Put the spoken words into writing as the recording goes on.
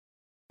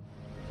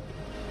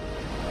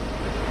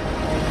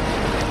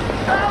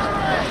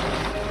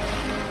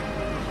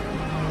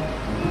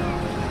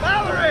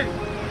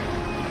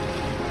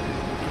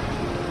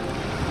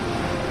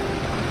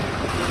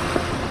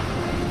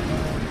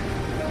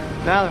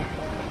Valor,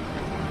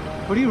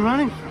 what are you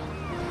running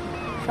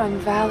from? From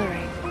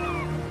Valerie.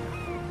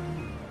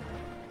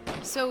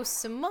 So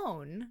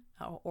Simone,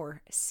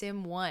 or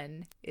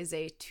S1m0ne, is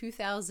a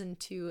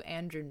 2002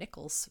 Andrew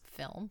Nichols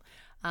film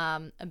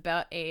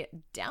about a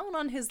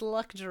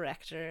down-on-his-luck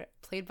director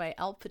played by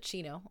Al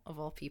Pacino, of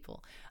all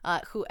people,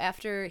 who,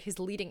 after his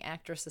leading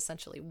actress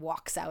essentially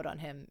walks out on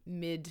him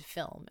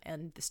mid-film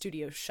and the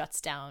studio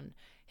shuts down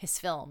his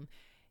film,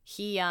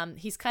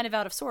 he's kind of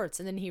out of sorts,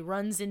 and then he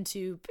runs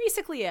into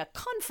basically a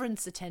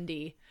conference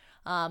attendee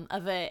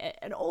of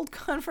an old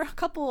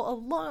couple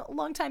a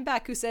long time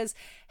back who says,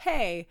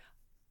 "Hey,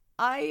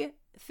 I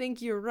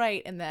think you're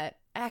right in that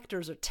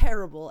actors are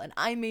terrible, and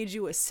I made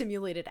you a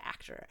simulated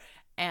actor,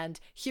 and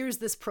here's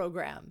this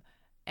program,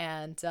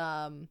 and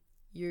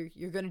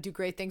you're going to do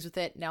great things with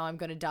it. Now I'm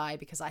going to die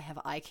because I have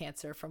eye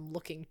cancer from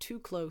looking too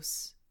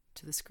close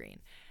to the screen."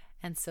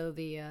 And so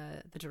the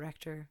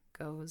director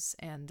goes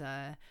and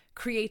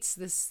creates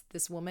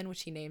this woman,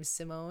 which he names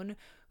Simone,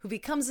 who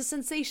becomes a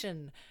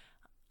sensation,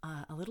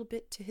 a little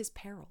bit to his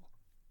peril.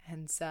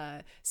 And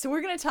so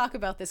we're going to talk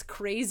about this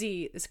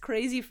crazy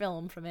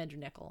film from Andrew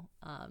Nichols.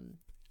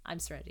 I'm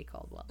Serenity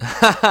Caldwell.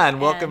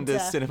 And welcome to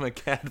Cinema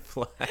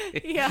Gadfly.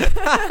 Yeah.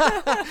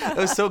 That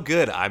was so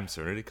good. I'm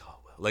Serenity Caldwell.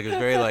 Like, it was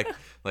very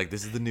like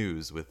this is the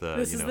news with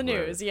this is the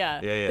news. Yeah.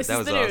 Yeah. This that is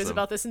was the news awesome.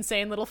 about this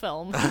insane little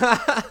film.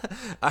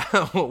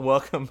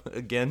 Welcome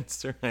again,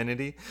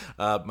 Serenity,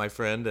 my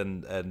friend.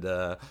 And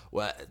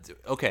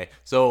okay.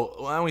 So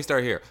why don't we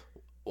start here?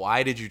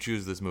 Why did you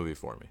choose this movie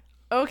for me?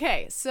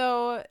 Okay,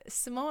 so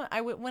Simone,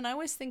 when I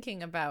was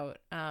thinking about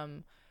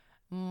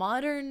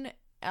modern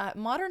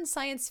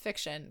science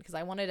fiction, because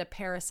I wanted to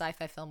pair a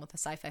sci-fi film with a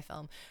sci-fi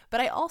film, but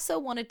I also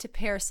wanted to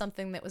pair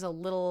something that was a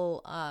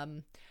little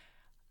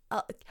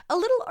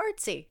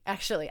artsy.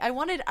 Actually, I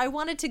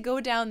wanted to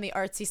go down the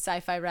artsy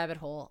sci-fi rabbit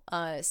hole.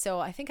 So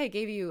I think I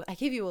gave you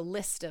a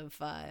list of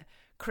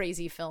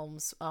crazy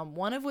films.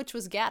 One of which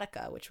was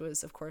Gattaca, which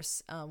was of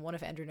course one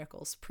of Andrew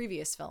Nichols'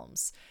 previous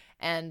films,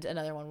 and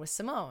another one was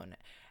S1m0ne.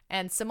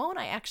 And S1m0ne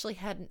I actually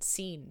hadn't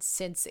seen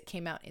since it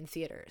came out in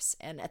theaters.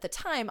 And at the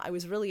time, I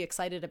was really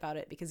excited about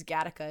it because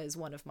Gattaca is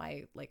one of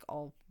my like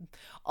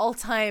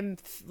all-time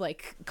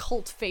like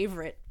cult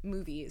favorite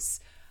movies.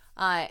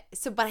 But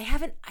I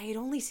had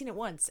only seen it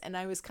once, and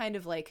I was kind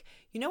of like,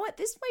 you know what,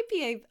 this might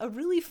be a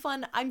really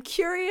fun, I'm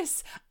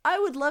curious, I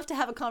would love to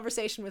have a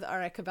conversation with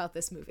Arik about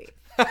this movie.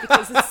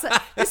 Because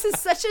this is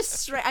such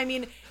a I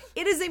mean,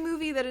 it is a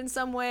movie that in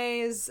some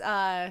ways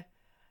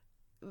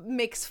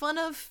makes fun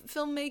of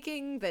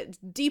filmmaking,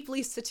 that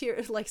deeply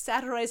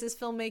satirizes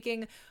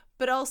filmmaking,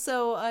 but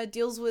also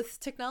deals with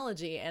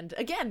technology. And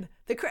again,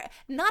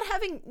 not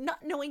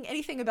knowing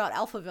anything about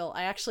Alphaville,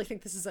 I actually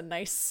think this is a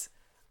nice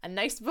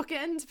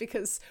bookend,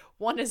 because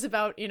one is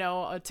about,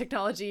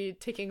 technology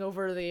taking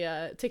over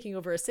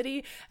a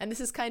city, and this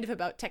is kind of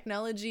about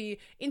technology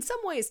in some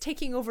ways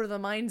taking over the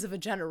minds of a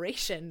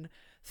generation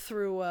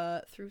through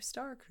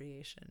star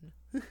creation.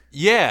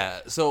 Yeah,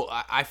 so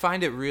I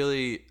find it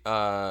really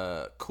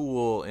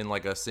cool in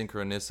like a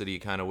synchronicity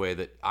kind of way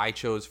that I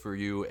chose for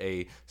you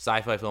a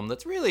sci-fi film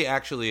that's really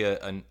actually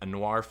a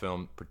noir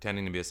film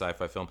pretending to be a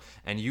sci-fi film,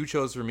 and you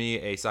chose for me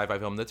a sci-fi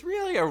film that's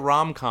really a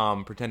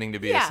rom-com pretending to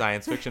be a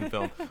science fiction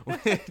film,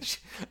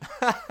 which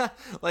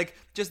like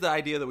just the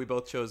idea that we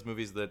both chose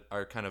movies that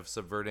are kind of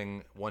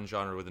subverting one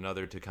genre with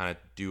another to kind of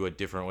do a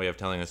different way of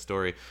telling a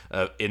story,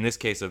 in this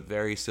case a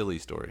very silly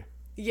story.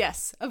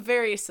 Yes, a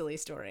very silly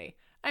story.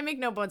 I make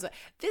no bones about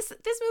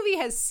it. This movie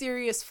has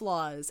serious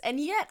flaws, and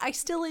yet I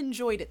still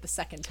enjoyed it the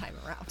second time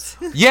around.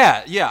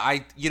 Yeah.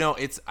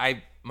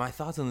 My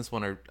thoughts on this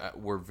one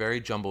were very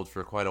jumbled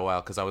for quite a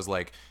while, because I was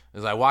like,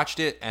 as I watched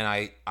it and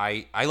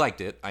I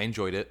liked it, I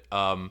enjoyed it.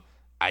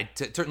 I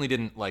certainly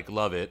didn't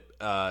love it.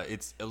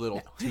 It's a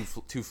little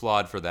too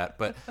flawed for that,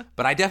 but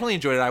I definitely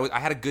enjoyed it. I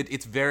had a good.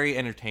 It's very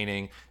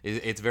entertaining.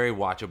 It's very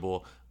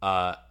watchable.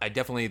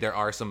 There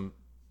are some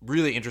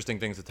really interesting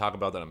things to talk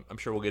about that I'm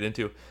sure we'll get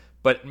into.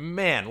 But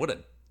man, what a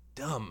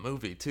dumb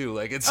movie too.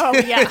 Like it's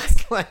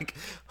it's like,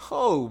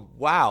 oh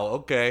wow,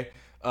 okay.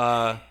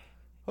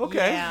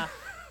 Okay. Yeah.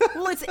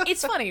 Well,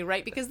 it's funny,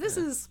 right? Because this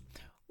is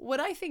what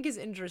I think is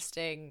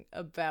interesting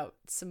about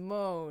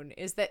S1m0ne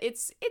is that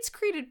it's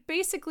created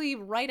basically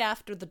right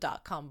after the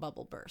 .com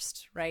bubble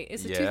burst, right?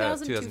 It's a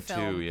 2002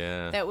 film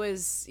that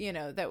was,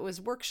 that was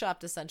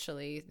workshopped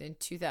essentially in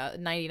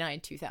 1999,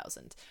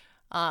 2000,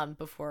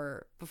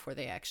 before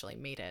they actually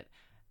made it.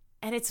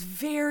 And it's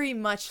very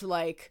much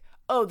like,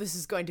 oh, this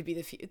is going to be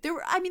the future. There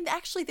were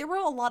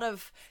a lot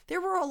of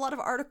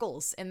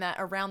articles in that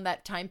around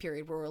that time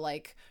period where we're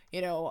like,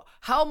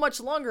 how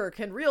much longer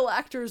can real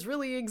actors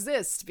really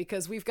exist?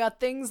 Because we've got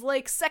things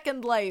like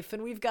Second Life,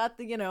 and we've got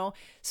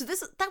so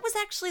that was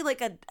actually like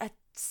a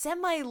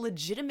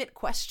semi-legitimate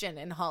question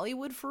in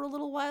Hollywood for a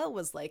little while,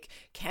 was like,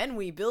 can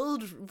we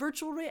build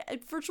virtual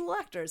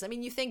actors? I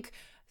mean, you think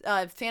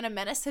Phantom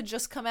Menace had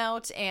just come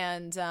out,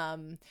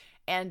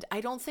 and I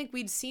don't think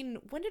we'd seen,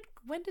 when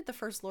did the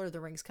first Lord of the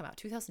Rings come out?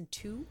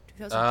 2002?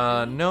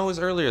 2003? No, it was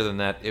earlier than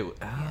that.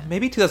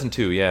 Maybe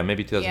 2002. Yeah,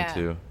 maybe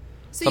 2002.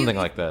 So Something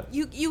like that.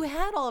 You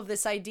had all of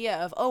this idea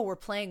of, oh, we're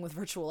playing with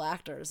virtual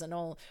actors and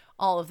all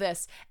of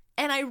this.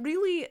 And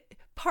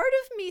part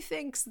of me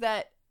thinks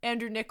that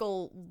Andrew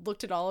Niccol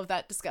looked at all of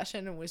that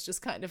discussion and was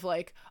just kind of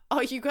like, oh,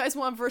 you guys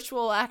want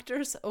virtual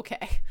actors?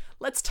 Okay,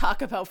 let's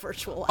talk about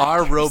virtual actors.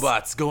 Are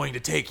robots going to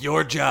take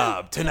your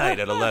job tonight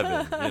at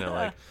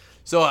 11?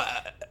 So,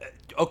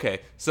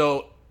 okay.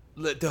 So,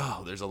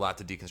 there's a lot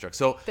to deconstruct.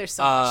 So, there's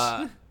so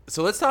much.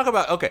 So let's talk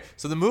about, okay,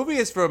 so the movie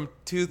is from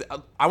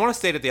I want to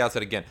state at the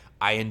outset again,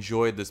 I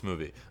enjoyed this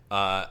movie,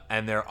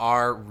 and there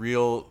are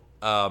real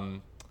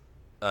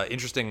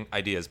interesting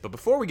ideas. But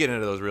before we get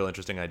into those real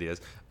interesting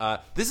ideas,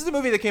 this is a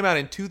movie that came out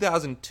in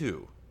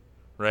 2002,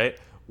 right?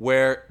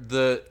 Where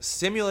the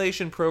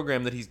simulation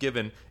program that he's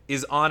given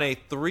is on a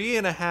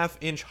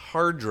 3.5-inch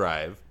hard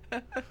drive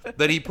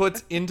that he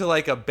puts into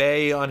like a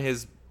bay on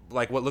his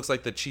like what looks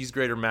like the cheese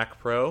grater Mac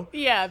Pro.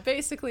 Yeah,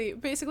 basically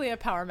a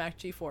Power Mac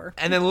G4.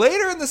 And then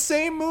later in the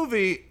same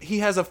movie, he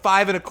has a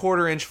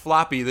 5.25-inch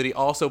floppy that he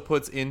also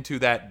puts into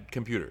that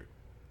computer.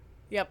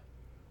 Yep.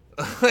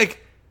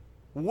 Like,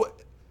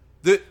 what?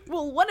 The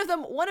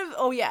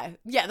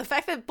the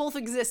fact that both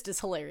exist is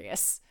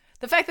hilarious.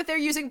 The fact that they're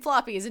using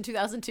floppies in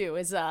 2002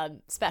 is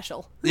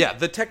special. Yeah,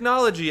 the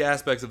technology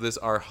aspects of this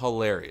are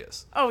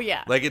hilarious. Oh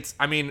yeah. Like it's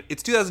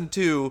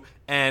 2002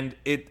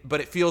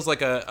 but it feels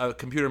like a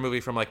computer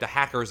movie from like the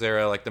hackers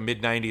era, like the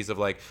mid 90s of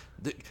like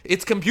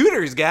it's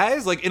computers,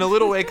 guys. Like in a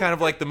little way kind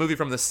of like the movie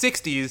from the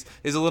 60s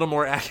is a little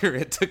more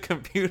accurate to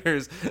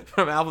computers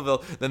from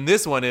Alphaville than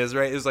this one is,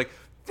 right? It's like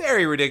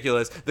very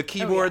ridiculous. The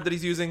keyboard that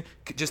he's using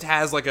just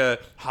has like a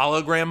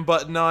hologram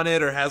button on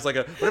it, or has like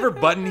a whatever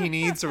button he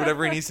needs or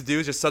whatever he needs to do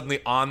is just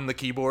suddenly on the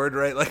keyboard,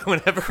 right? Like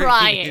whenever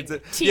crying, he needs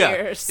it.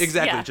 tears. Yeah,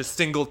 exactly. Yeah. Just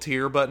single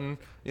tear button,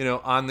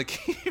 on the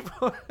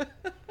keyboard.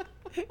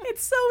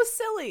 It's so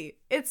silly.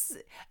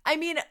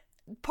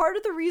 Part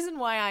of the reason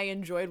why I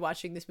enjoyed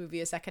watching this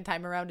movie a second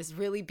time around is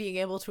really being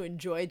able to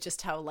enjoy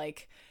just how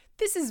like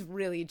this is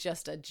really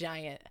just a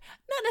giant,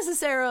 not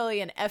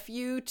necessarily an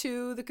FU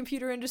to the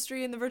computer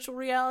industry and the virtual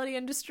reality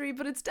industry,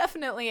 but it's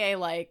definitely a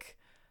like,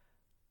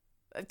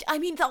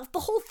 the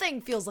whole thing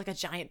feels like a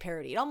giant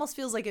parody. It almost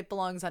feels like it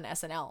belongs on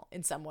SNL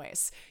in some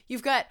ways.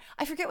 You've got,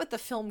 I forget what the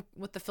film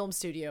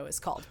studio is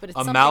called, but it's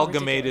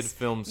Amalgamated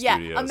Film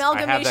Studios. Yeah,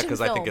 Amalgamation I have that because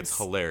Films. I think it's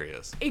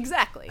hilarious.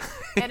 Exactly.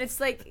 And it's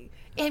like,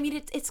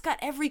 it's got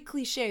every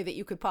cliche that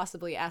you could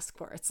possibly ask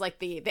for. It's like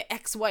the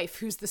ex-wife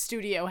who's the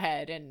studio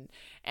head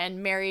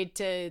and married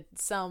to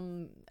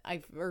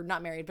or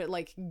not married, but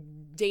like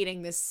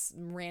dating this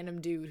random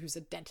dude who's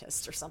a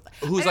dentist or something.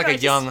 Who's like a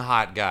young,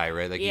 hot guy,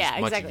 right? Like he's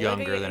much exactly.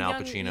 younger like than Al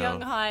Pacino.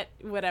 Young, hot,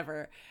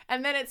 whatever.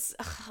 And then it's,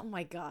 oh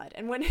my God.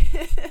 And when,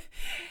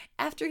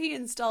 after he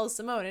installs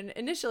Simone, and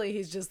initially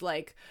he's just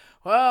like,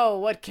 whoa,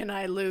 what can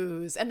I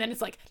lose? And then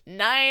it's like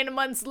 9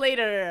 months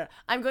later,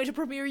 I'm going to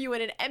premiere you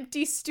in an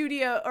empty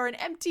studio or an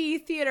empty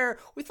theater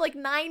with like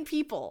 9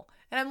 people.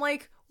 And I'm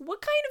like,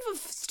 what kind of a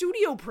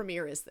studio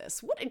premiere is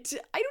this? I don't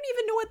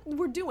even know what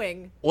we're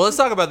doing. Well, let's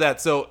talk about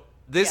that. So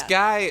this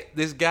guy,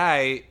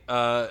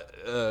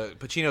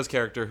 Pacino's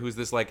character, who's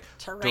this like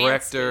Taransky.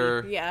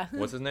 director. Yeah.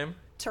 What's his name?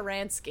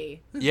 Taransky.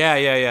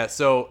 Yeah.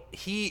 So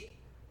he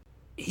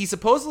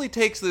supposedly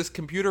takes this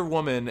computer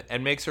woman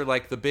and makes her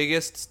like the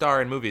biggest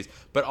star in movies,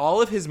 but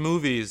all of his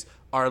movies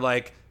are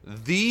like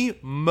the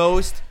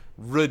most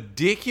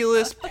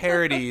ridiculous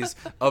parodies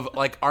of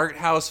like art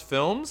house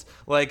films.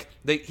 Like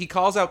he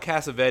calls out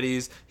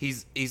Cassavetes.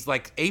 He's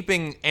like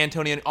aping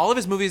Antonioni. All of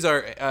his movies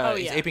are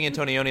he's aping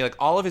Antonioni. Like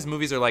all of his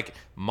movies are like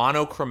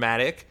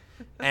monochromatic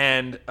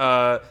and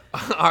are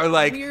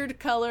like weird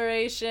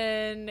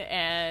coloration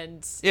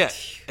and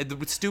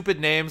with stupid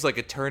names like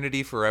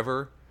Eternity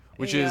Forever,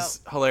 which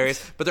is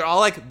hilarious. But they're all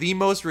like the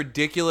most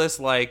ridiculous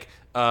like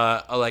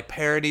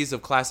parodies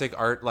of classic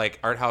art, like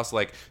art house,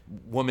 like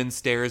woman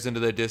stares into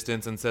the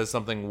distance and says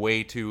something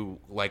way too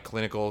like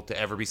clinical to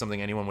ever be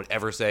something anyone would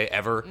ever say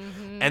ever.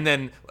 Mm-hmm. And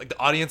then like the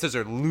audiences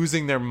are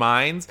losing their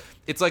minds.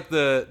 It's like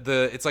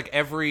it's like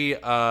every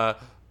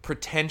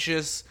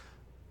pretentious,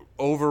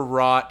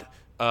 overwrought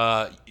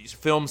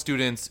film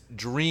student's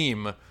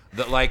dream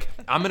that like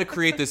I'm gonna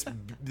create this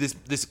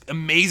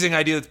amazing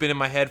idea that's been in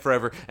my head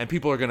forever, and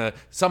people are gonna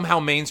somehow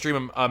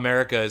mainstream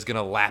America is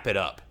gonna lap it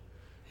up.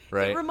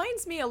 Right. It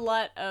reminds me a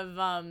lot of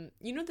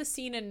the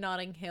scene in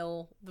Notting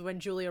Hill when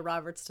Julia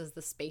Roberts does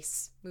the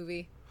space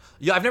movie.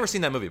 Yeah, I've never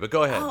seen that movie, but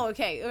go ahead. Oh,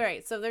 okay, all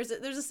right. So there's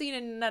a scene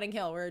in Notting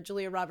Hill where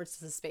Julia Roberts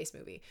does a space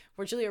movie,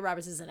 where Julia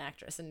Roberts is an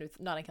actress in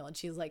Notting Hill, and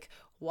she's like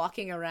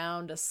walking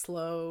around a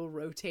slow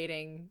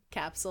rotating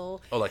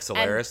capsule. Oh, like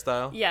Solaris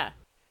style. Yeah,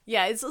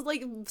 it's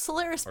like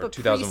Solaris, or but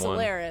 2001.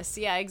 pre-Solaris.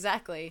 Yeah,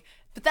 exactly.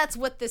 But that's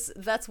what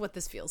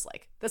this feels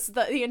like. That's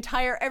the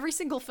entire every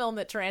single film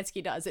that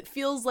Taransky does. It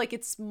feels like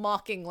it's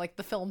mocking like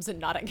the films in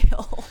Notting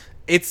Hill.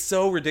 It's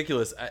so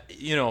ridiculous.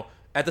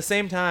 At the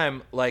same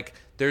time, like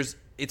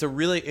it's a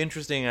really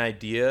interesting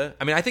idea.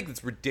 I mean, I think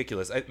it's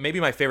ridiculous. Maybe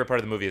my favorite part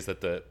of the movie is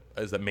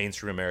that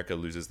mainstream America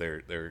loses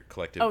their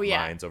collective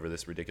minds over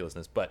this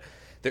ridiculousness. But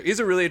there is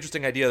a really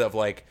interesting idea of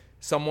like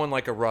someone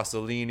like a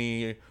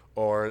Rossellini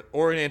or an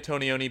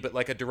Antonioni, but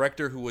like a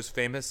director who was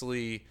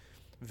famously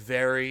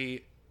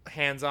very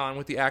hands-on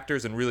with the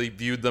actors and really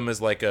viewed them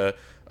as like a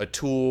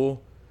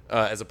tool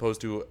as opposed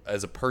to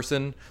as a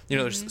person. You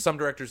know, there's some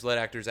directors let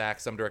actors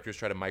act, some directors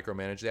try to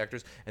micromanage the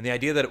actors, and the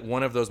idea that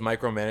one of those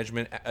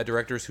micromanagement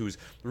directors who's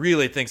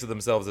really thinks of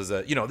themselves as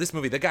a, you know, this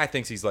movie, the guy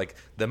thinks he's like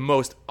the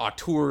most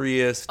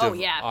auteuriest Oh of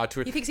yeah,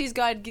 auteur. he thinks he's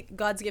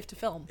God's gift to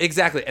film.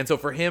 Exactly. And so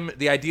for him,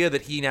 the idea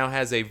that he now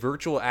has a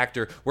virtual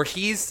actor where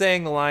he's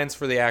saying the lines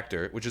for the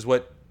actor, which is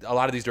what a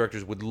lot of these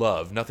directors would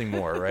love, nothing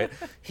more, right?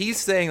 He's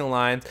saying the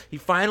lines. He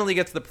finally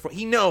gets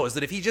he knows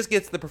that if he just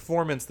gets the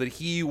performance that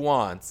he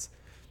wants,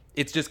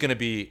 it's just going to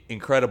be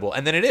incredible.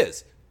 And then it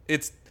is.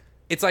 It's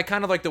like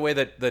kind of like the way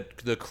that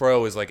The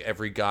Crow is like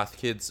every goth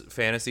kid's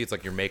fantasy. It's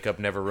like your makeup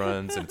never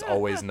runs and it's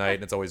always night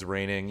and it's always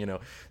raining, you know.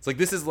 It's like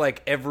this is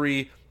like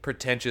every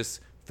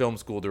pretentious film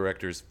school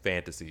director's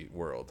fantasy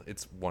world.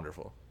 It's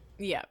wonderful.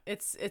 Yeah,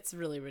 it's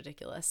really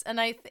ridiculous. And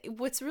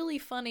what's really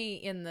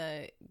funny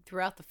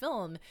throughout the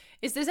film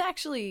is there's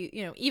actually,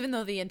 you know, even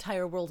though the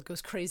entire world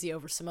goes crazy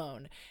over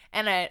Simone,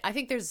 and I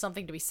think there's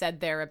something to be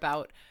said there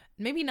about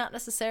maybe not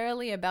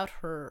necessarily about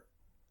her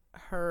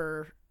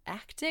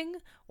acting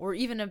or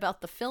even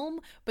about the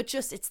film, but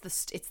just it's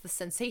the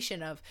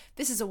sensation of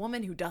this is a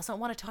woman who doesn't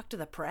want to talk to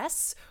the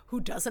press, who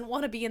doesn't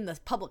want to be in the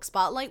public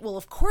spotlight. Well,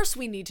 of course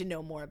we need to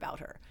know more about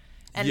her.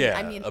 And yeah,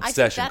 I mean,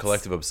 obsession,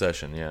 collective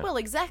obsession. Yeah. Well,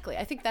 exactly.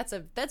 I think that's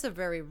a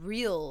very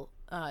real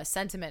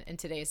sentiment in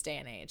today's day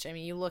and age. I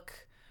mean, you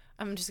look.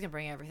 I'm just gonna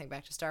bring everything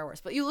back to Star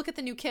Wars, but you look at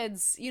the new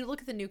kids. You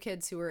look at the new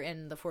kids who are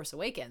in The Force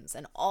Awakens,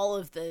 and all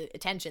of the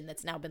attention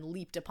that's now been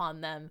leaped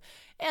upon them.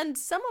 And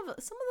some of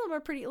them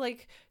are pretty,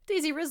 like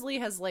Daisy Ridley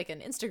has like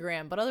an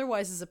Instagram, but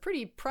otherwise is a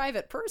pretty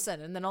private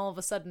person. And then all of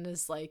a sudden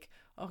is like,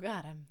 oh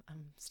God,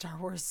 I'm Star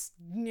Wars,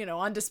 you know,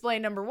 on display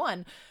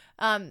 #1.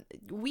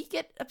 We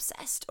get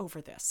obsessed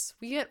over this.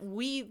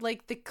 We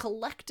like the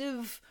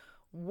collective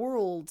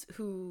world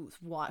who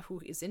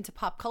is into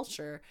pop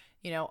culture,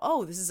 you know,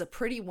 oh, this is a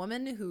pretty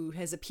woman who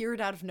has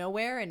appeared out of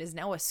nowhere and is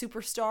now a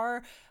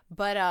superstar,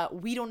 but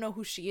we don't know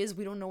who she is.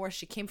 We don't know where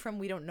she came from.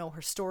 We don't know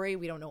her story.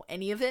 We don't know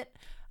any of it.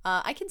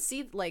 I can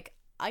see, like,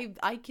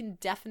 I can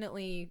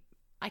definitely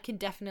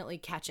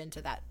catch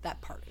into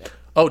that part of it.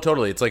 Oh,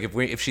 totally. It's like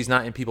if she's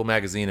not in People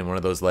magazine in one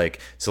of those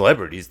like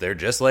celebrities, they're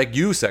just like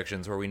you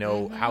sections where we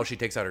know how she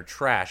takes out her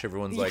trash.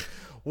 Everyone's like,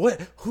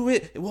 what? Who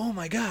is? Oh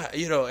my God!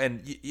 You know,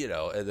 and you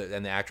know,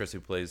 and the actress who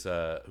plays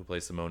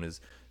Simone is,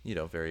 you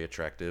know, very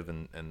attractive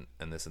and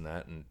this and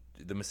that, and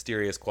the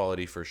mysterious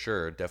quality for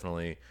sure.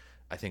 Definitely,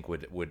 I think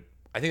would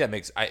I think that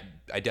makes I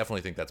definitely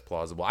think that's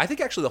plausible. I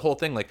think actually the whole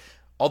thing, like,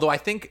 although I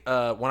think when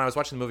I was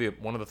watching the movie,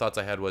 one of the thoughts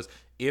I had was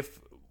if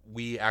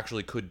we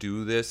actually could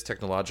do this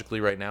technologically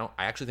right now,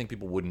 I actually think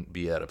people wouldn't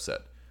be that upset.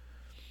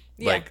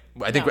 Yeah, like,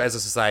 I think as a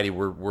society,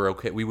 we're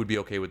okay. We would be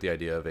okay with the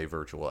idea of a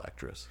virtual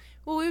actress.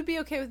 Well, we would be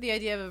okay with the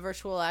idea of a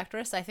virtual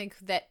actress. I think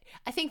that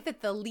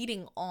the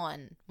leading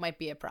on might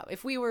be a problem.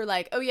 If we were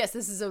like, oh yes,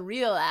 this is a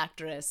real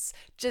actress.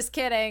 Just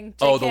kidding. JK.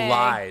 Oh, the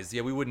lies.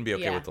 Yeah, we wouldn't be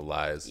okay with the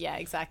lies. Yeah,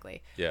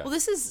 exactly. Yeah. Well,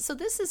 this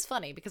is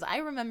funny because I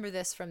remember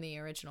this from the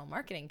original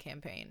marketing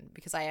campaign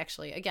because I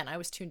actually, again, I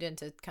was tuned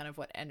into kind of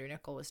what Andrew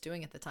Niccol was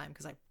doing at the time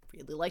because I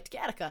really liked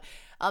Gattaca.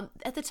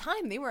 At the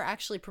time, they were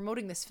actually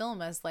promoting this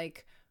film as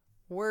like,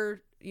 we're,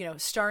 you know,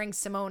 starring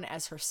Simone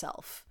as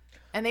herself.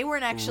 And they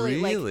weren't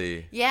actually really?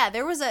 Like, yeah,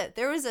 there was a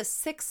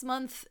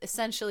 6-month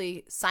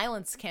essentially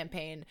silence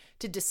campaign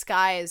to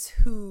disguise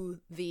who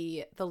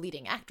the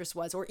leading actress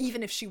was, or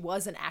even if she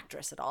was an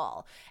actress at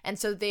all. And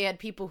so they had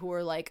people who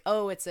were like,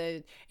 oh, it's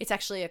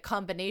actually a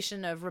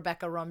combination of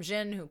Rebecca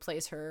Romijn, who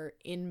plays her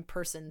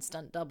in-person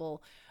stunt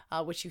double,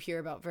 which you hear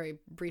about very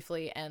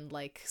briefly, and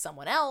like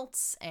someone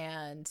else,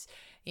 and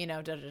you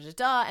know,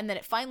 and then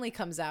it finally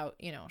comes out,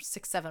 you know,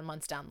 6-7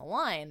 months down the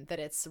line that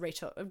it's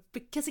Rachel,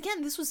 because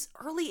again, this was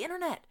early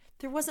internet.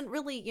 There wasn't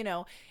really, you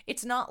know,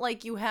 it's not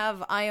like you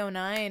have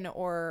IO9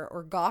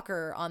 or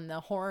Gawker on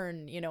the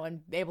horn, you know,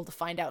 and able to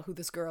find out who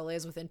this girl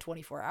is within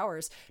 24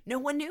 hours. No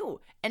one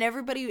knew, and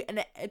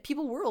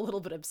people were a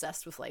little bit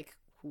obsessed with like,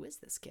 who is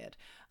this kid?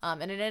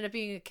 And it ended up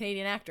being a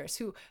Canadian actress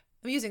who,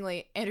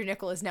 amusingly, Andrew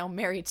Niccol is now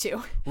married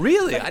to.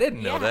 Really? I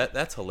didn't know that.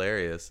 That's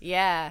hilarious.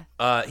 Yeah.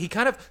 He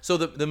kind of, so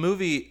the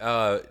movie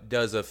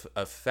does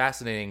a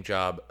fascinating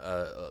job,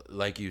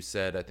 like you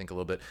said, I think a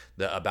little bit,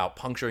 about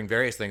puncturing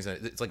various things.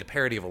 It's like a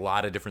parody of a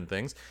lot of different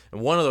things.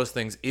 And one of those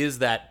things is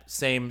that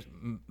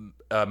same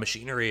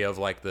machinery of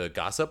like the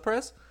gossip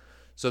press.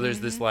 So there's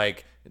this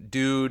like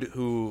dude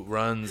who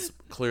runs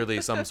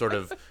clearly some sort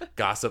of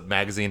gossip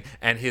magazine,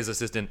 and his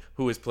assistant,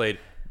 who is played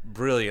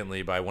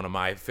brilliantly by one of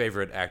my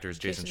favorite actors,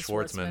 Jason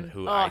Schwartzman,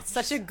 who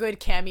such a good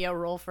cameo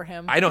role for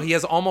him. I know he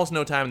has almost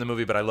no time in the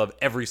movie, but I love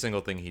every single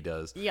thing he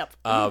does. Yep.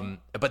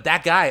 But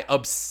that guy,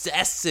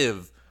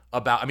 obsessive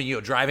about, I mean, you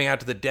know, driving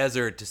out to the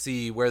desert to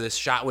see where this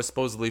shot was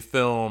supposedly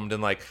filmed,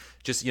 and like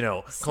just, you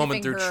know,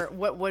 combing through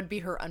what would be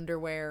her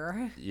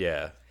underwear.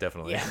 Yeah,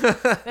 definitely.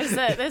 Yeah.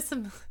 There's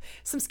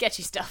some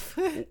sketchy stuff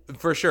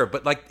for sure.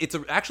 But like, it's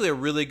actually a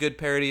really good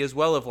parody as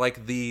well of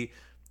like the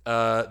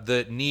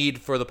the need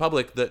for the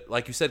public that,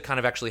 like you said, kind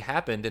of actually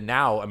happened. And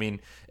now, I mean,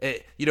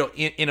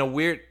 in a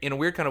weird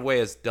kind of way,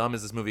 as dumb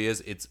as this movie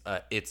is,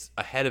 it's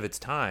ahead of its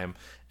time.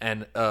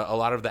 And a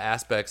lot of the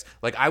aspects,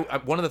 like I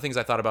one of the things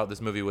I thought about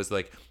this movie was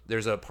like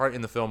there's a part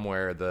in the film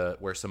where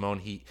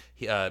Simone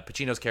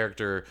Pacino's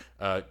character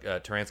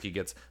Taransky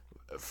gets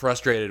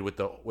frustrated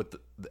with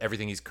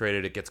everything he's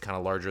created. It gets kind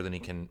of larger than he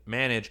can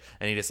manage,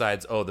 and he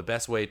decides, the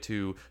best way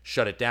to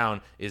shut it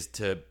down is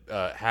to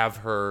have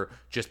her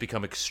just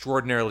become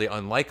extraordinarily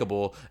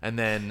unlikable, and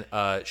then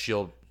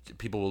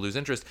people will lose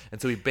interest.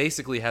 And so he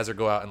basically has her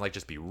go out and like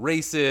just be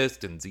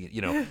racist and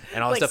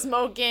and all like this stuff,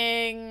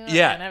 smoking, and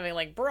having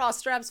like bra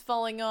straps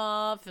falling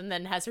off, and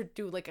then has her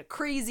do like a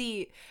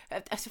crazy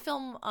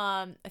film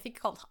I think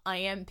called I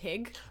Am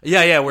Pig.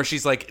 Where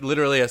she's like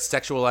literally a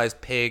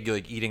sexualized pig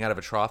like eating out of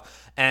a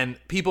trough, and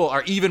people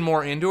are even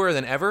more into her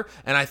than ever.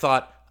 And I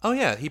thought, oh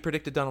yeah, he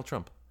predicted Donald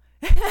Trump.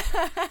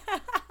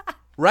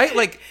 Right?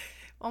 Like,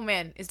 oh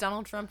man, is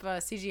Donald Trump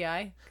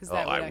CGI? Because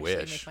that would I actually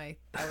wish. make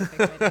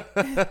my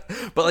day.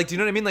 But like, do you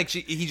know what I mean? Like,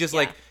 he just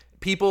like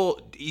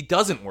he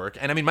doesn't work.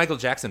 And I mean, Michael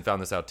Jackson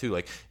found this out too.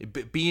 Like,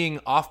 being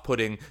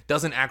off-putting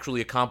doesn't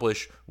actually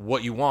accomplish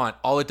what you want.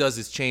 All it does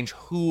is change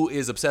who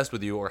is obsessed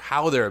with you or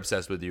how they're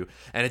obsessed with you.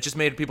 And it just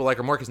made people like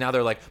her more, because now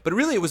they're like, but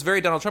really it was very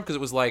Donald Trump, because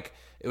it was like,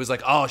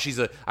 oh,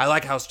 I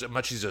like how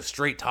much she's a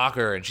straight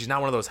talker, and she's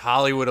not one of those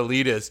Hollywood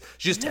elitists.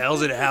 She just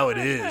tells it how it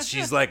is.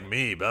 She's like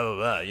me, blah,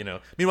 blah, blah,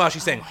 Meanwhile,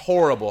 she's saying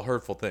horrible,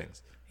 hurtful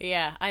things.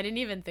 Yeah, I didn't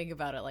even think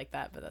about it like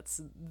that, but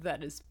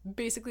that is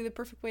basically the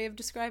perfect way of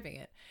describing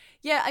it.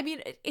 Yeah, I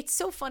mean, it's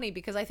so funny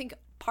because I think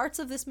parts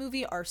of this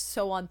movie are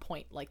so on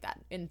point like that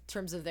in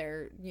terms of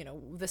their,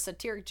 the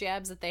satiric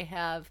jabs that they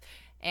have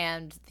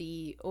and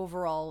the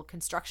overall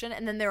construction.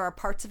 And then there are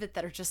parts of it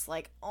that are just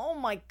like, oh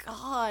my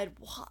God,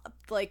 what?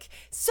 Like,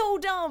 so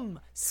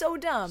dumb.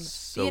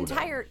 The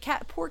entire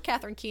poor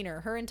Catherine Keener,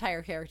 her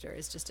entire character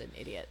is just an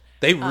idiot.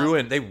 They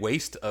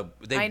waste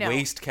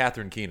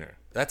Catherine Keener.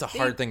 That's a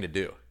hard thing to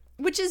do.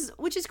 Which is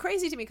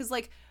crazy to me, because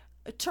like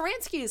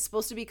Taransky is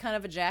supposed to be kind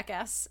of a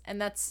jackass, and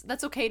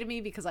that's okay to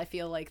me, because I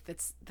feel like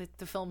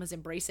the film is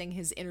embracing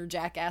his inner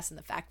jackass and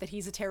the fact that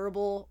he's a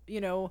terrible,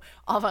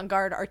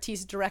 avant-garde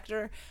artiste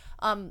director.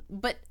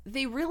 But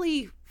they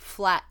really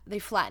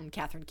flatten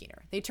Catherine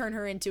Keener. They turn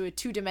her into a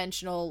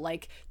two-dimensional,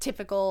 like,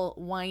 typical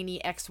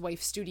whiny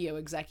ex-wife studio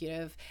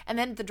executive. And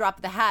then at the drop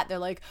of the hat, they're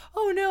like,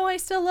 oh no, I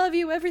still love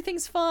you.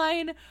 Everything's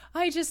fine.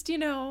 I just,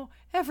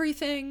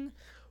 everything.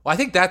 Well, I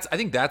think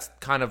that's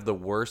kind of the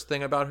worst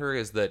thing about her,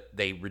 is that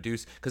they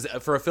reduce, because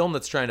for a film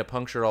that's trying to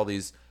puncture all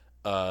these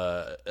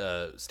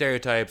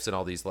stereotypes and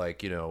all these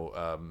like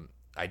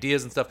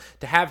ideas and stuff,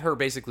 to have her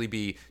basically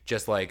be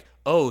just like,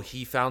 oh,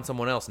 he found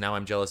someone else, now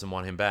I'm jealous and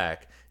want him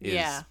back,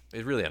 is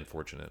really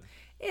unfortunate.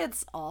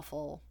 It's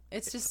awful.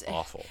 It's just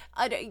awful.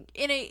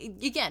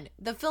 Again,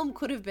 the film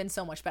could have been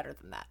so much better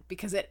than that,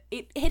 because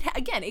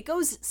it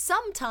goes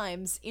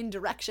sometimes in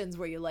directions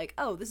where you're like,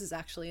 oh, this is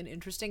actually an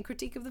interesting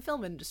critique of the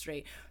film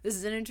industry. This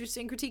is an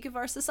interesting critique of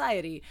our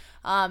society.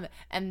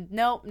 And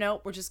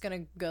no, we're just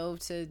gonna go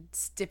to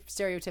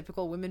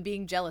stereotypical women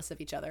being jealous of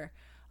each other,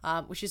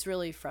 which is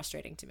really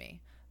frustrating to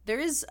me. There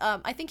is,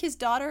 I think his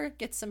daughter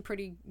gets some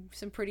pretty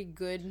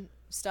good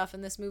stuff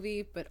in this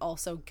movie, but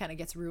also kind of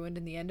gets ruined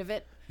in the end of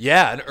it.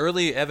 Yeah, an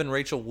early Evan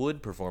Rachel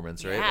Wood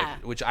performance, right? Yeah.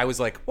 Like, which I was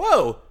like,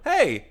 whoa,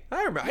 hey,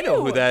 I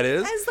know who that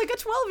is. As like a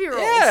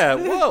 12-year-old. Yeah,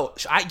 whoa.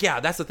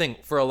 That's the thing.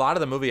 For a lot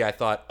of the movie, I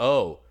thought,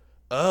 oh,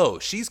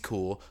 she's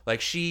cool. Like,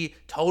 she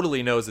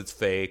totally knows it's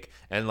fake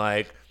and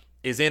like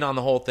is in on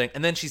the whole thing,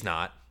 and then she's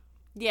not.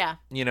 Yeah.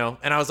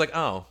 And I was like,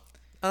 oh,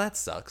 that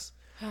sucks.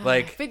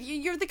 Like, but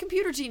you're the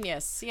computer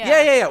genius.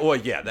 Yeah. Well,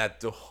 yeah.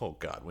 That. Oh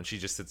God. When she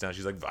just sits down,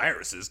 she's like,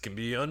 viruses can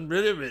be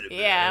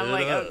Yeah. I'm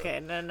like, okay,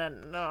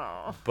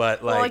 no.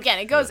 But like, well, again,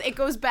 it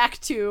goes back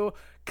to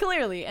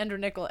clearly Ender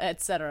Nickel,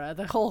 etc.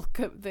 The whole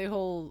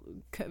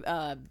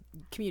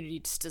community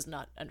just does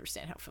not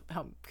understand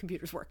how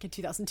computers work in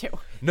 2002.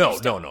 No.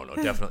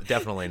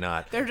 Definitely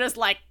not. They're just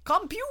like,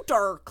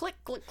 computer, click,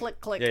 click, click,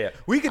 click. Yeah.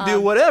 We can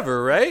do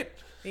whatever, right?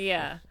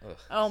 Yeah.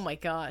 Oh my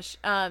gosh.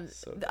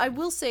 I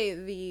will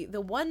say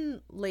the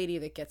one lady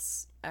that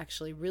gets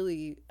actually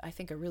really, I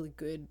think, a really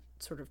good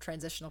sort of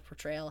transitional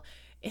portrayal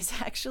is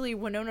actually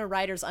Winona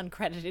Ryder's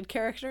uncredited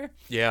character.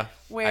 Yeah,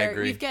 where I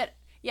agree. we've got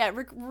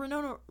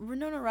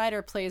Winona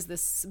Ryder plays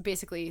this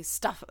basically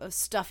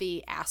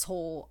stuffy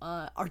asshole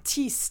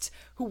artiste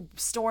who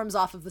storms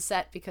off of the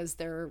set because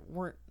there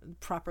weren't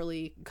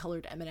properly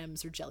colored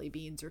M&Ms or jelly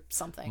beans or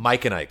something.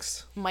 Mike and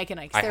Ike's.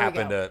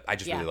 I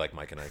just really like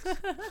Mike and Ike's.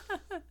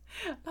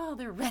 Oh,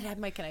 they're red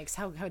Mike and Ike's.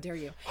 How dare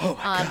you? Oh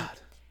my God.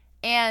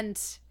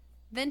 And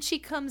then she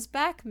comes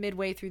back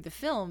midway through the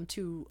film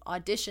to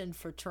audition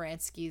for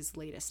Taransky's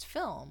latest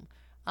film.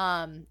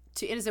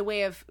 It is a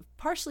way of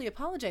partially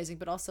apologizing,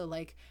 but also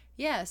like,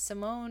 yeah,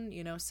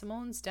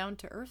 Simone's down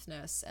to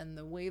earthness, and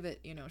the way that,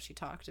 she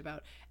talked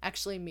about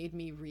actually made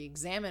me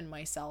re-examine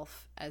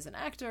myself as an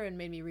actor, and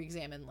made me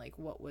re-examine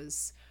what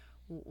was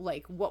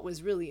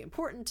really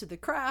important to the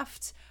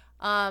craft.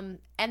 And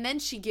then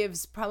she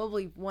gives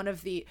probably one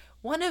of the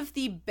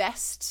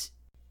best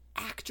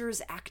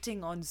actors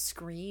acting on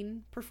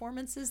screen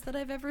performances that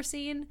I've ever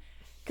seen,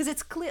 because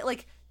it's clear,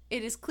 like,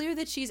 it is clear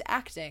that she's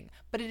acting,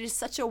 but it is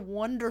such a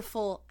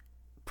wonderful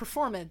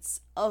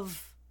performance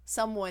of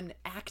someone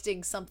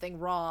acting something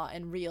raw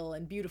and real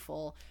and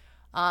beautiful,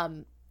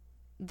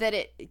 that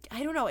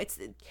I don't know,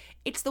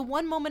 it's the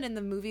one moment in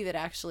the movie that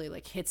actually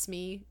like hits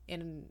me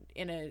in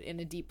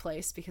a deep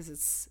place, because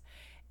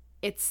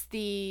it's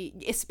the,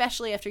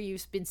 especially after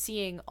you've been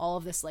seeing all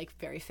of this like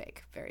very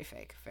fake,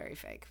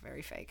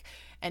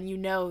 and you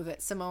know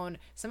that Simone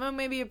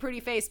may be a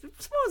pretty face, but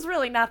Simone's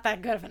really not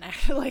that good of an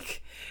actor.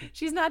 Like,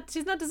 she's not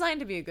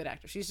designed to be a good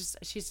actor. She's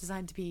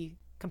designed to be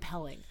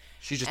compelling.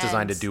 She's just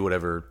designed to do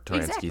whatever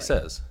Taransky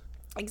says.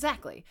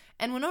 Exactly.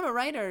 And Winona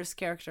Ryder's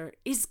character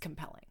is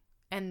compelling,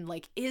 and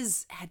like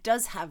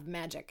does have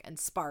magic and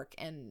spark,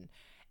 and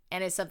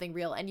is something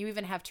real. And you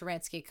even have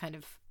Taransky kind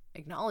of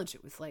acknowledge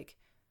it with like,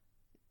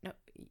 no,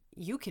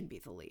 you can be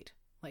the lead.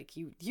 Like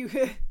you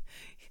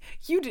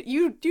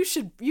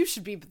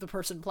should be the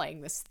person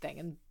playing this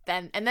thing.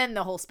 And then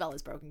the whole spell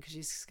is broken, because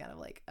she's kind of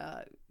like,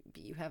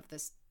 you have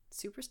this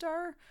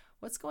superstar,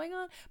 what's going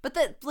on? But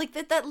that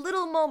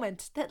little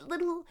moment, that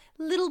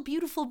little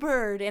beautiful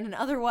bird in an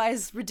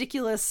otherwise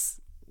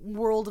ridiculous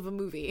world of a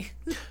movie.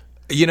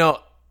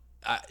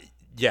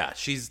 Yeah,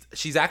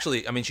 she's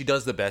actually, I mean, she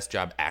does the best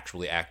job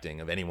actually acting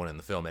of anyone in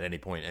the film at any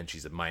point, and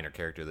she's a minor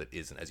character that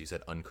isn't, as you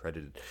said,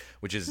 uncredited,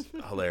 which is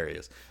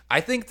hilarious. I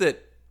think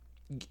that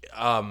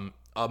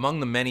among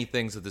the many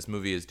things that this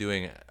movie is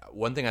doing,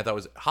 one thing I thought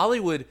was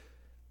Hollywood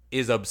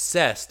is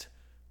obsessed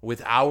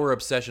with our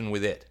obsession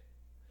with it.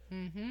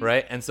 Mm-hmm.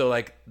 Right? And so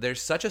like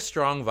there's such a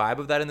strong vibe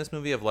of that in this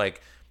movie, of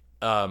like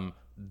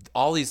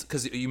all these,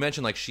 because you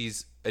mentioned like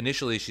she's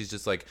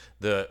just like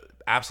the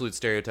absolute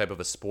stereotype of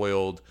a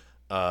spoiled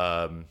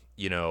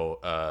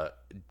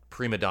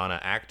prima donna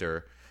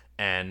actor,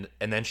 and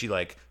then she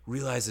like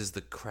realizes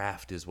the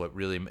craft is what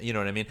really, you know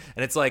what I mean?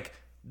 And it's like,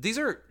 these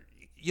are,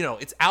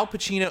 it's Al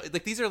Pacino,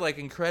 like these are like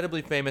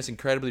incredibly famous,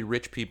 incredibly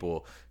rich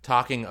people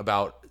talking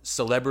about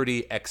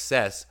celebrity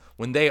excess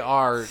when they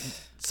are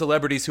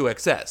celebrities who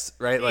excess,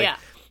 right? Like, yeah.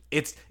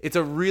 It's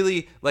a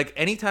really, like,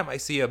 anytime I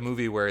see a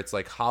movie where it's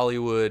like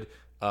Hollywood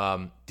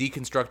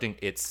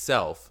deconstructing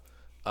itself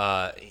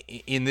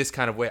in this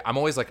kind of way, I'm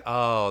always like,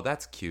 oh,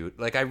 that's cute.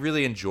 Like, I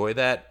really enjoy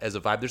that as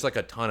a vibe. There's like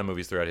a ton of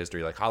movies throughout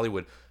history, like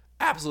Hollywood,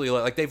 absolutely,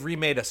 like they've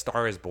remade A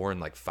Star Is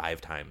Born like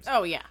 5 times.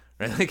 Oh yeah.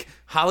 Right? Like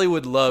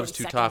Hollywood loves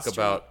to talk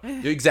about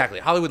exactly.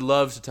 Hollywood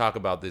loves to talk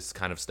about this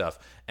kind of stuff,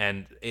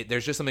 and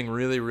there's just something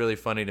really, really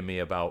funny to me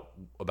about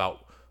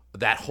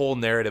that whole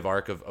narrative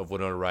arc of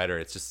Winona Ryder.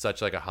 It's just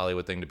such like a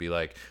Hollywood thing to be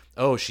like,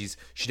 oh, she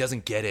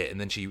doesn't get it, and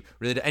then she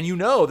really, and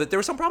that there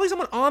was probably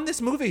someone on this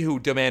movie who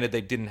demanded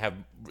they didn't have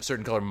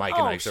certain color mic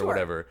mics or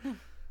whatever.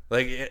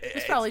 Like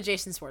he's probably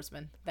Jason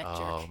Schwartzman. That jerk.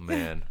 Oh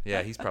man,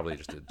 yeah, he's probably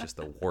just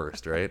the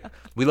worst, right?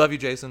 We love you,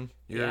 Jason.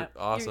 You're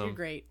awesome. You're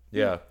great.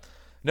 Yeah.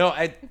 No,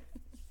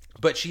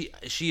 but she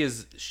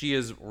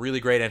is really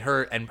great, and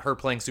her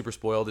playing super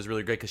spoiled is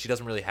really great, because she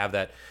doesn't really have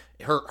that,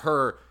 her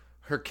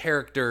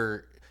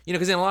character,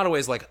 because in a lot of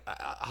ways, like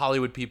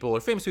Hollywood people or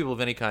famous people of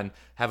any kind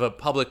have a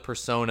public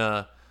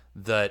persona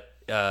that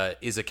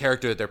is a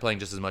character that they're playing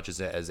just as much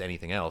as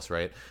anything else,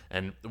 right?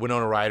 And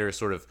Winona Ryder's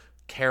sort of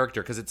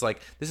character, because it's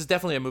like, this is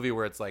definitely a movie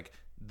where it's like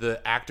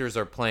the actors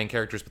are playing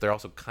characters, but they're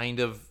also kind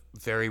of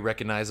very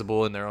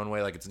recognizable in their own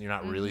way. Like, you're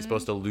not really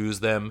supposed to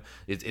lose them.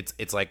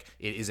 It's like,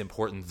 it is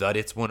important that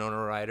it's Winona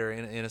Ryder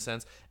in a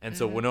sense. And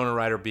so Winona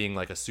Ryder being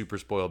like a super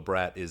spoiled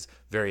brat is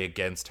very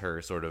against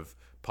her sort of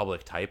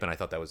public type, and I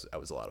thought that was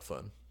a lot of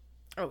fun.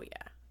 Oh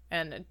yeah.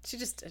 And she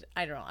just,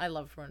 I don't know, I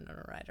love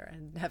Winona Ryder,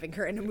 and having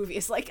her in a movie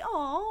is like,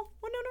 oh,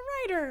 Winona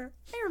Ryder,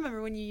 I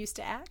remember when you used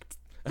to act.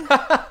 It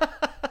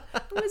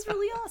was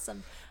really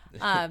awesome.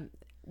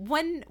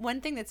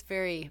 One thing that's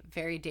very,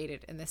 very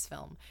dated in this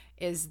film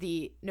is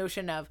the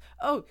notion of,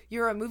 oh,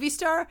 you're a movie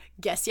star?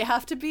 Guess you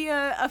have to be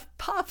a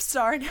pop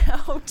star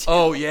now, too.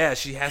 Oh, yeah.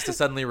 She has to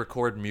suddenly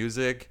record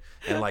music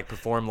and, like,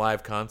 perform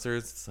live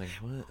concerts. It's like,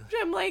 what?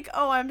 I'm like,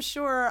 oh, I'm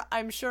sure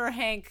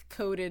Hank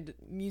coded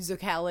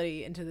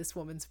musicality into this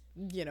woman's,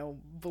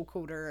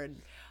 vocoder,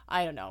 and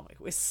I don't know. It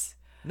was...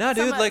 No,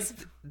 dude, like,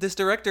 this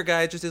director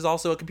guy just is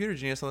also a computer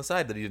genius on the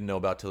side that he didn't know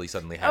about till he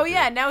suddenly had to. Oh,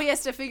 yeah, now he has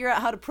to figure out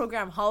how to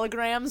program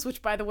holograms,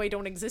 which, by the way,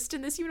 don't exist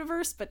in this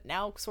universe, but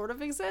now sort of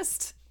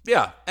exist.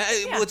 Yeah.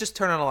 We'll just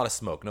turn on a lot of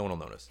smoke. No one will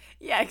notice.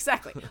 Yeah,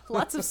 exactly.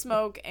 Lots of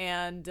smoke,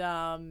 and,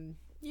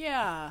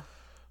 yeah.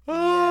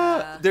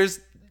 I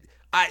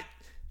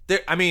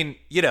mean,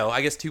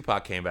 I guess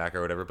Tupac came back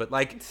or whatever, but,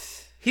 like,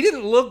 he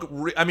didn't look...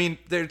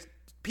 there's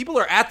people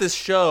are at this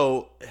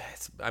show.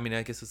 I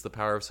guess it's the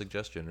power of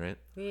suggestion, right?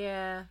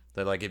 Yeah.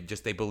 That like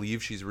they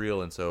believe she's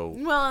real, and so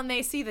well, and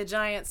they see the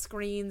giant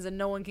screens, and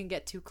no one can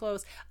get too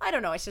close. I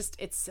don't know. It's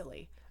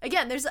silly.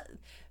 Again, there's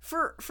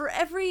for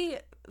every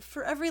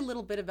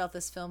little bit about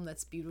this film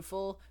that's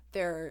beautiful,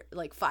 there are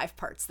like 5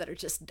 parts that are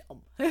just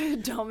dumb,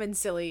 dumb and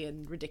silly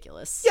and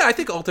ridiculous. Yeah, I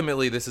think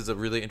ultimately this is a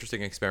really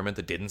interesting experiment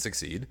that didn't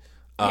succeed.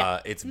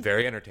 It's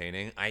very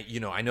entertaining.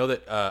 I know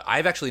that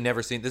I've actually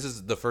never seen. This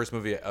is the first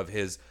movie of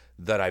his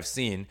that I've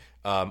seen.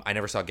 I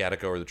never saw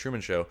Gattaca or The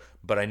Truman Show,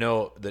 but I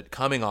know that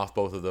coming off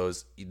both of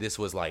those, this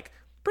was like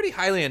pretty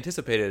highly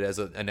anticipated as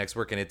a next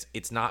work, and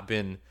it's not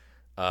been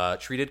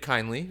treated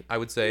kindly, I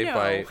would say,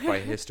 by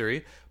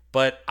history.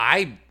 But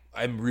I'm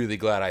really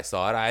glad I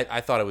saw it.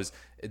 I thought it was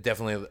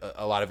definitely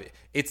a lot of it.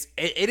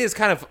 It is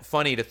kind of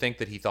funny to think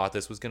that he thought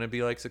this was going to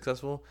be like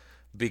successful,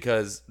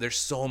 because there's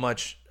so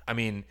much. I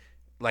mean,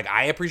 like,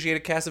 I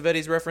appreciated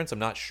Cassavetes' reference. I'm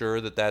not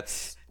sure that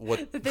that's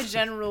what the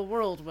general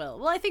world will.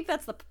 Well, I think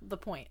that's the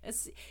point.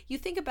 You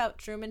think about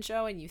Truman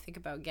Show and you think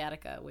about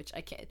Gattaca, which I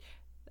can't.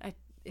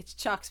 It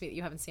shocks me that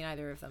you haven't seen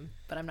either of them,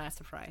 but I'm not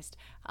surprised.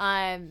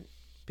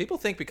 People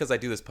think because I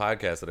do this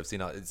podcast that I've seen.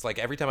 It's like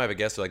every time I have a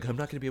guest, they're like, I'm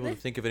not going to be able to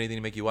think of anything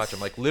to make you watch.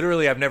 I'm like,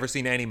 literally, I've never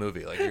seen any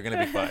movie. Like, you're going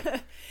to be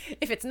fine.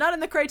 If it's not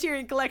in the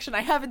Criterion Collection, I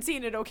haven't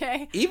seen it.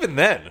 Okay. Even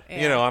then,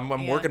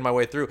 I'm working my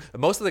way through.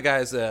 Most of the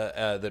guys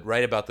that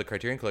write about the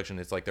Criterion Collection,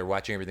 it's like they're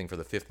watching everything for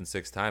the 5th and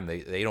 6th time.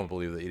 They don't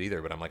believe it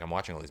either. But I'm like, I'm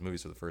watching all these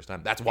movies for the first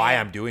time. That's why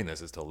I'm doing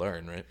this, is to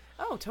learn, right?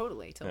 Oh,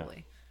 totally. Yeah.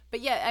 But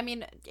yeah, I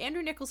mean,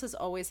 Andrew Nichols has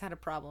always had a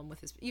problem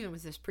with even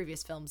with his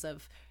previous films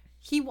of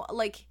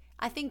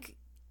I think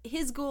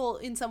his goal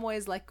in some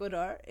ways, like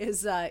Godard,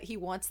 is he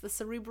wants the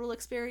cerebral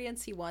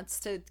experience. He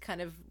wants to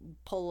kind of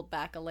pull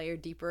back a layer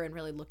deeper and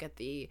really look at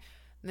the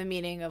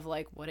meaning of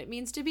like what it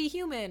means to be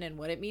human and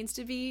what it means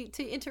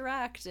to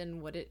interact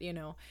and what it,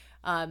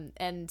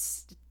 and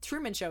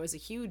Truman Show is a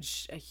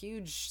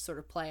huge sort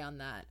of play on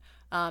that.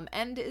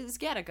 And is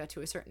Gattaca to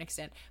a certain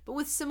extent. But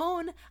with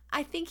S1m0ne,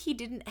 I think he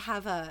didn't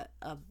have a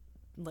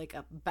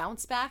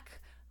bounce back.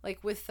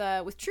 Like with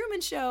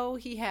Truman Show,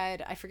 he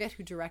had, I forget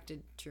who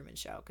directed Truman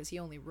Show because he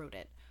only wrote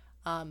it.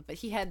 But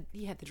he had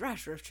the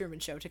director of Truman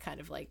Show to kind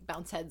of like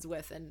bounce heads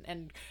with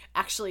and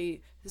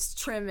actually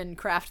trim and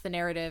craft the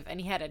narrative. And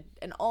he had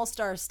an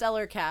all-star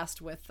stellar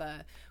cast with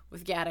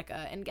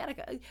Gattaca. And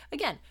Gattaca,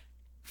 again,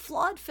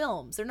 flawed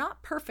films. They're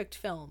not perfect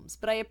films,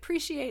 but I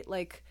appreciate,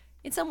 like,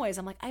 in some ways,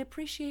 I'm like, I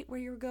appreciate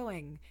where you're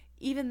going,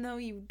 even though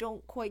you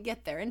don't quite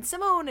get there. In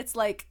S1m0ne, it's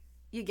like,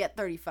 you get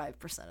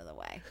 35% of the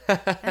way.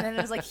 And then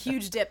there's like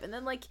huge dip. And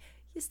then like,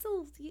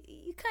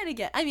 you kind of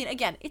get, I mean,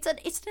 again, it's an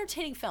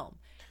entertaining film.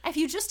 If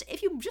you just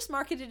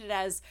marketed it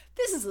as,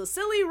 this is a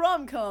silly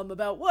rom-com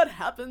about what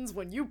happens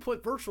when you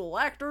put virtual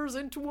actors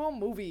into a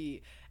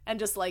movie, and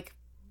just like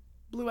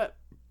blew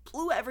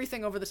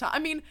everything over the top. I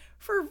mean,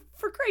 for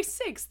Christ's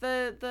sakes,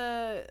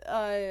 the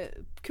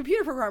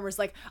computer programmer's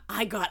like,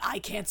 I got eye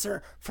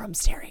cancer from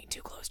staring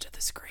too close to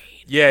the screen.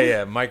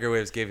 Yeah.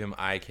 Microwaves gave him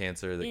eye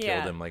cancer that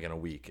killed him like in a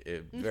week.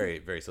 Very,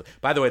 very silly.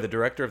 By the way, the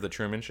director of The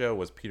Truman Show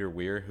was Peter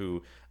Weir,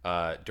 who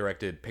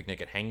directed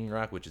Picnic at Hanging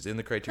Rock, which is in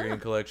the Criterion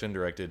Collection,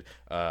 directed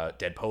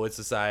Dead Poets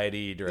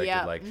Society,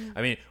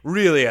 directed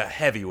really a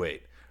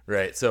heavyweight.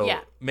 Right, so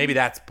maybe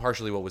that's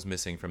partially what was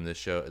missing from this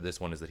show. This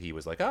one is that he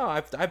was like, "Oh,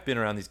 I've been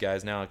around these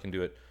guys. Now I can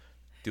do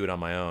it on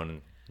my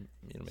own."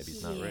 And maybe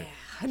he's not right.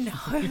 No.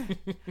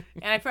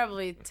 And I'm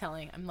probably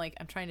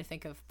I'm trying to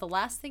think of the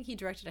last thing he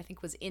directed. I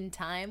think was In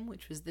Time,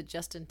 which was the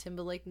Justin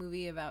Timberlake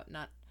movie about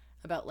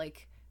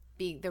like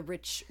being the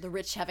rich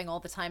having all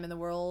the time in the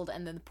world,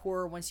 and then the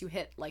poor, once you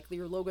hit like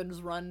your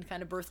Logan's Run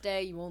kind of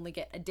birthday, you only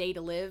get a day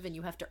to live and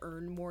you have to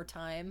earn more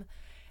time.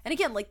 And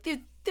again, like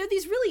they're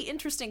these really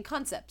interesting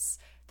concepts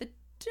that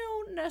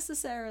don't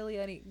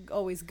necessarily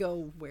always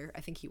go where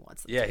I think he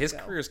wants them to go. Yeah, his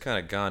career's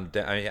kind of gone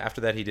down. I mean,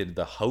 after that, he did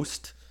The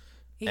Host,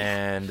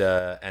 and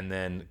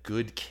then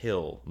Good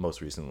Kill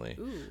most recently,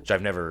 which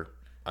I've never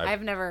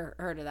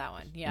heard of that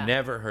one. Yeah,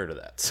 never heard of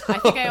that. So. I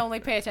think I only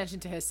pay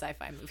attention to his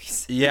sci-fi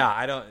movies. Yeah,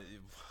 I don't.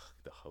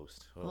 The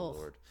Host. Oh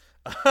Lord.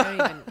 I don't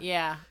even.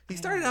 Yeah. He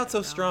started out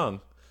so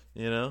strong,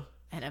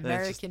 An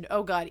American.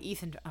 Oh God,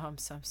 Ethan. Oh, I'm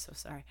so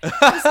sorry.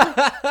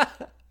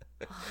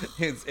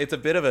 It's a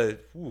bit of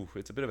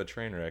a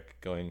train wreck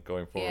going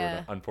forward.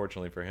 Yeah.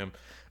 Unfortunately for him.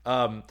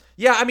 I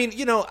mean,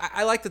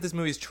 I like that this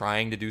movie's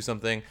trying to do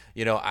something.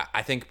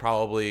 I think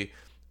probably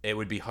it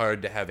would be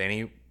hard to have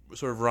any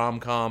sort of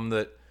rom-com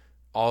that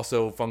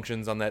also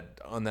functions on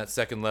that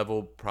second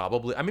level.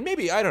 Probably. I mean,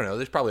 maybe, I don't know.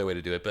 There's probably a way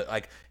to do it, but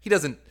like he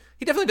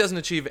definitely doesn't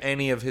achieve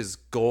any of his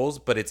goals.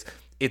 But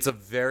it's a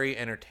very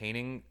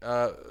entertaining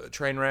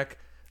train wreck.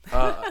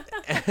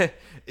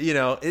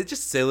 It's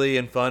just silly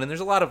and fun, and there's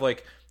a lot of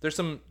like there's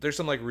some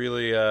like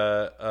really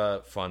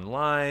fun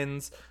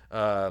lines.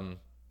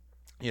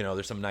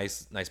 There's some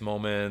nice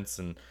moments,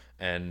 and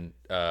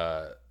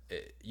I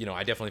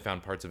definitely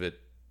found parts of it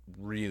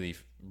really,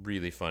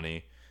 really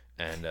funny,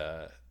 and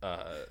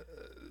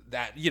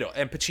that, you know,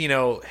 and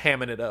Pacino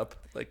hamming it up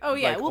like, oh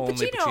yeah, like well only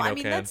Pacino, I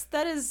mean, can.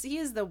 he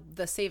is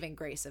the saving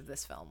grace of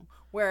this film,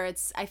 where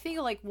it's, I think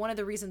like one of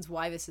the reasons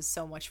why this is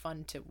so much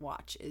fun to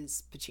watch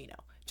is Pacino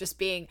just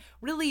being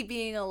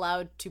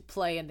allowed to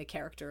play in the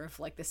character of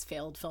like this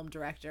failed film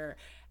director,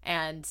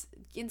 and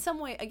in some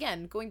way,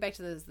 again, going back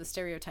to the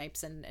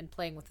stereotypes and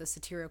playing with the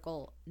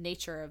satirical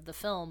nature of the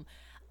film.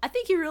 I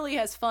think he really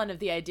has fun of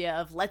the idea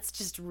of, let's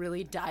just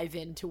really dive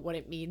into what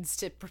it means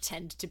to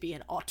pretend to be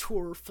an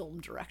auteur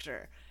film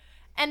director.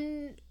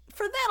 And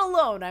for that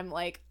alone, I'm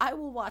like, I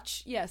will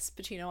watch, yes,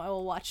 Pacino, I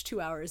will watch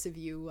 2 hours of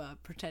you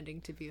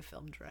pretending to be a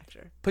film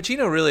director.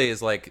 Pacino really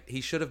is like,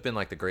 he should have been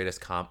like the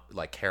greatest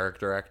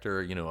character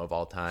actor, you know, of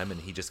all time,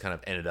 and he just kind of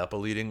ended up a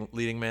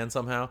leading man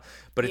somehow.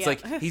 But it's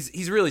like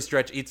he's really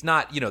stretched. It's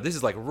not, you know, this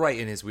is like right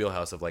in his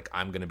wheelhouse of like,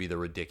 I'm gonna be the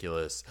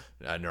ridiculous,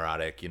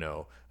 neurotic, you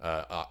know,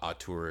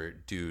 auteur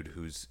dude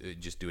who's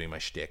just doing my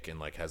shtick and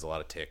like has a lot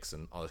of tics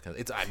and all this kind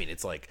of.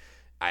 It's like.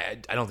 I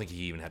don't think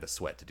he even had to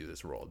sweat to do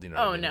this role. You know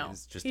what I mean? No.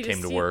 He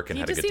came to work and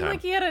had a good time. He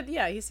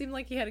seemed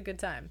like he had a good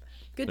time.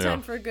 Good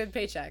time for a good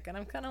paycheck. And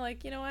I'm kind of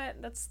like, you know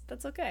what?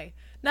 That's okay.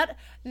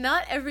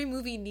 Not every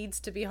movie needs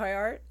to be high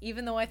art,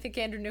 even though I think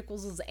Andrew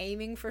Nichols is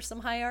aiming for some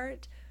high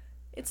art.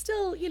 It's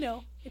still, you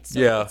know, it's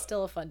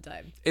still a fun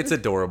time. It's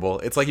adorable.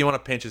 It's like you want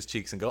to pinch his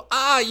cheeks and go,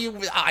 you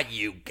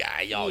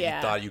guy. Oh, you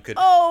thought you could.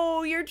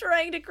 Oh, you're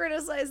trying to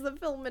criticize the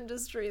film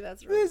industry.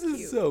 That's really This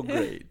is so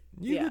great.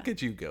 Look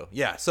at you go.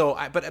 Yeah. So,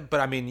 but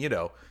I mean, you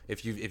know,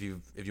 if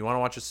you want to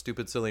watch a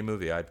stupid, silly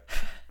movie,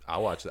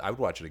 I'll watch it. I would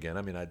watch it again.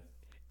 I mean,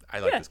 I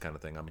like this kind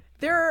of thing.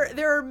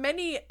 There are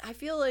many. I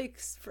feel like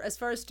as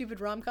far as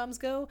stupid rom-coms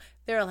go,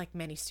 there are like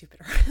many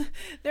stupider.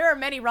 There are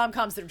many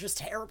rom-coms that are just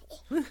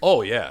terrible.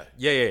 Oh yeah.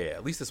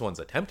 At least this one's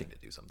attempting to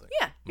do something.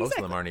 Yeah, most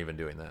of them aren't even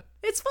doing that.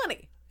 It's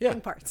funny. Yeah.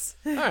 In parts.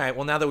 All right.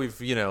 Well, now that we've,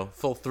 you know,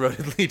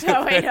 full-throatedly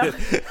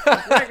defended,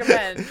 I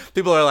recommend.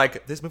 People are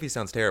like, this movie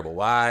sounds terrible.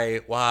 Why?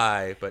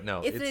 But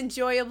no, it's an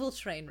enjoyable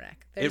train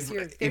wreck. There's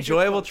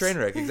enjoyable train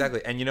wreck,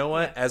 exactly. And you know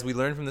what? As we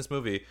learn from this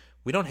movie,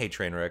 we don't hate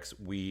train wrecks.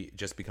 We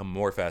just become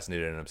more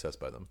fascinated and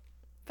obsessed by them.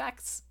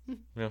 Facts.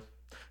 Yeah.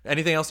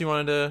 Anything else you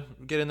wanted to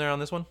get in there on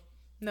this one?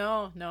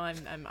 No,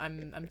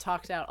 I'm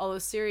talked out. Although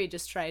Siri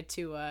just tried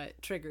to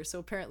trigger, so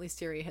apparently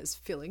Siri has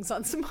feelings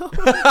on Simone.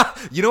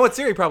 You know what?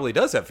 Siri probably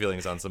does have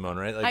feelings on Simone,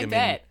 right? Like, I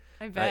bet.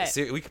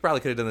 We probably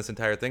could have done this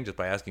entire thing just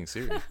by asking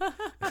Siri.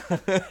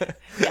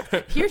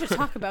 Here to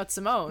talk about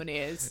Simone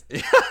is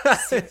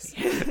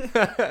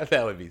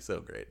that would be so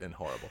great and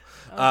horrible.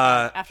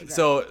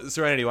 So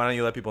Serenity, why don't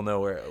you let people know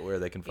where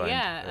they can find?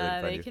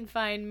 Yeah, they can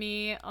find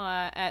me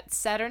at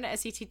Saturn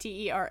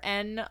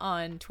SETTERN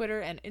on Twitter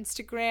and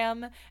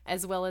Instagram,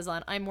 as well as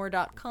on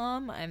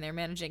imore.com. I'm their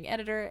managing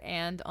editor,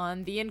 and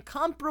on The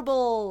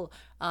Incomparable,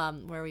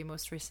 where we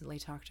most recently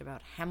talked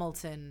about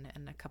Hamilton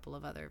and a couple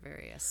of other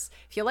various,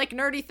 if you like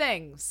nerdy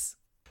things.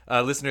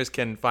 Listeners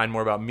can find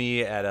more about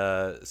me at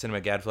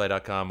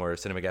cinemagadfly.com or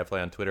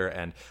cinemagadfly on Twitter.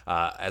 And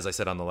as I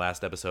said on the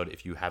last episode,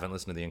 if you haven't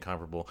listened to The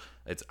Incomparable,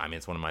 it's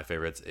one of my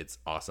favorites. It's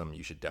awesome.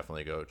 You should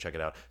definitely go check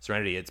it out.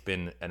 Serenity, it's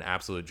been an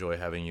absolute joy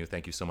having you.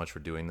 Thank you so much for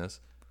doing this.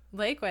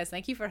 Likewise.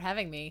 Thank you for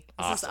having me.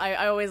 Awesome.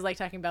 I always like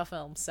talking about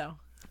films, so...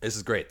 This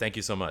is great. Thank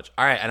you so much.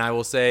 All right, and I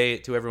will say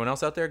to everyone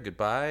else out there,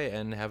 goodbye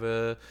and have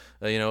a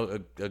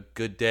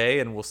good day,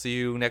 and we'll see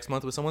you next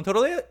month with someone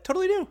totally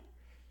new.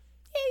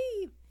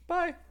 Yay!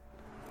 Bye.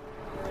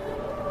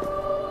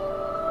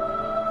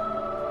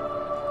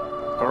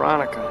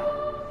 Veronica.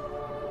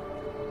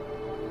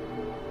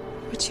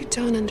 What you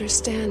don't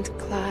understand,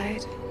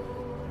 Clyde,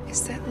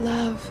 is that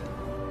love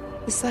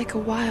is like a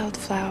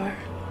wildflower.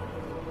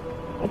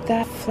 But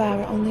that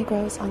flower only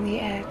grows on the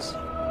edge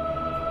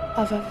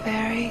of a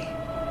very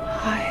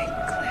high